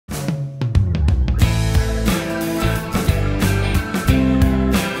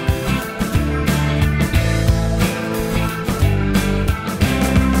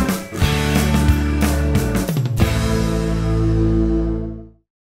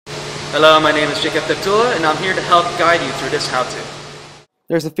Hello, my name is Jakub Deptula, and I'm here to help guide you through this how-to.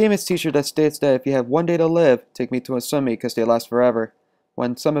 There's a famous teacher that states that if you have one day to live, take me to a swim meet because they last forever.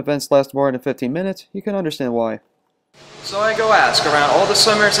 When some events last more than 15 minutes, you can understand why. So I go ask around all the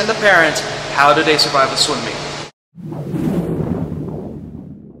swimmers and the parents, how do they survive a swim meet?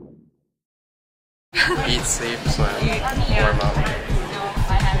 Eat, sleep, swim, warm up.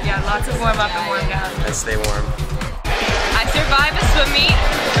 Yeah, lots of warm up and warm down. And stay warm. I survive a swim meet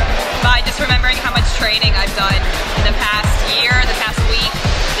by just remembering how much training I've done in the past year, the past week,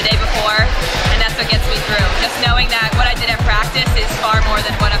 the day before, and that's what gets me through. Just knowing that what I did at practice is far more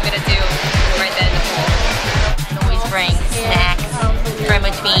than what I'm going to do right then in the pool. Always bring snacks for in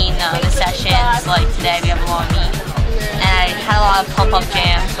between the sessions. Like today we have a long meet, and I had a lot of pump-up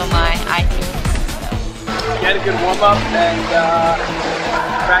jams on my iTunes. Get a good warm-up and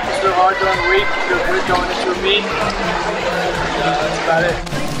practice real hard during the week. Feel good going into a meet. That's about it.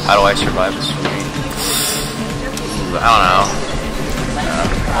 How do I survive a swim meet? I don't know.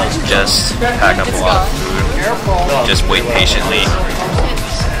 Just pack up a lot of food. Just wait patiently.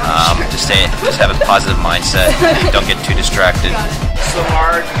 Just have a positive mindset. Don't get too distracted. So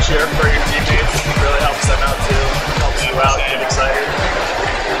hard to cheer for your teammates. It really helps them out too. Helps you out, get excited.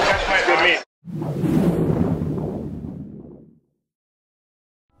 Good meet.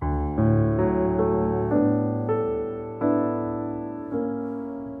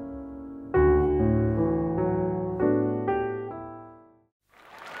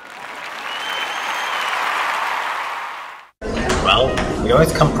 Well, we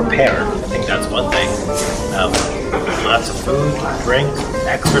always come prepared. I think that's one thing. Lots of food, drink,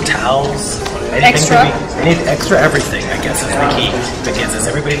 extra towels. We need extra everything, I guess, is the key. Because as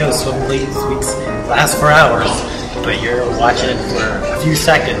everybody knows, swim meets last for hours, but you're watching it for a few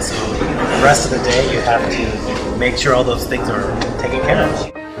seconds. So the rest of the day, you have to make sure all those things are taken care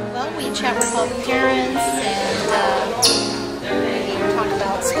of. Well, we chat with all the parents and we talk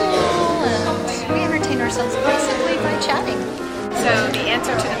about school, and we entertain ourselves basically by chatting. So the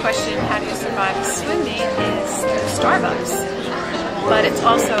answer to the question, how do you survive a swim meet, is through Starbucks. But it's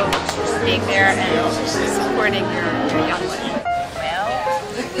also being there and supporting your young one. Well,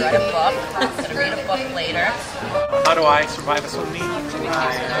 read a book. I'm going to read a book later. How do I survive a swim meet?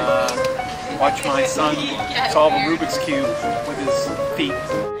 I watch my son solve a Rubik's Cube with his feet.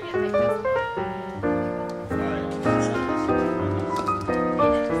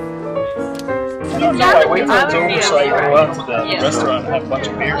 I wait till it's over so I can go out to the restaurant and have a bunch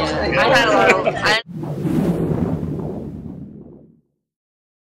of beers. I had a lot.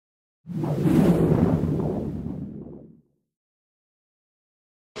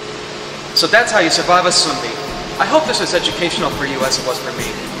 So that's how you survive a swim meet. I hope this was educational for you as it was for me.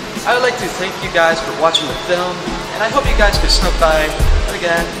 I would like to thank you guys for watching the film, and I hope you guys could stop by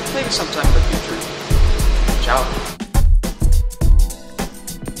again, maybe sometime in the future. Ciao.